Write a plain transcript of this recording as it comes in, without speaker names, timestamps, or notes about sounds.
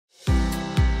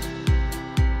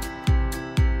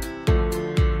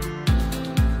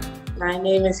My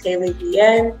name is Haley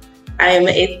Beyan. I am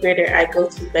an 8th grader. I go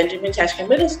to Benjamin Tashkin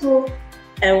Middle School.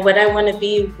 And what I want to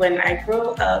be when I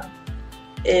grow up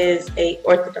is an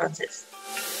orthodontist.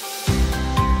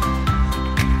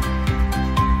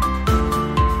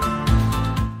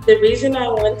 The reason I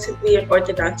want to be an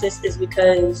orthodontist is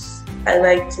because I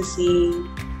like to see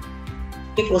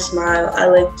people smile. I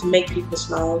like to make people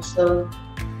smile. So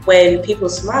when people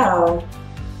smile,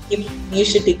 you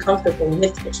should be comfortable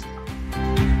with your smile.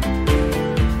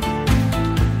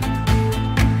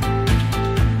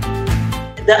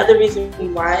 The other reason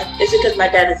why is because my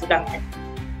dad is a doctor.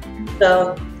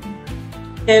 So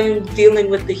him dealing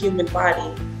with the human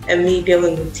body and me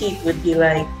dealing with teeth would be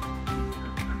like,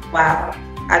 wow,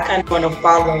 I kind of want to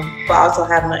follow, but also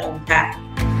have my own path.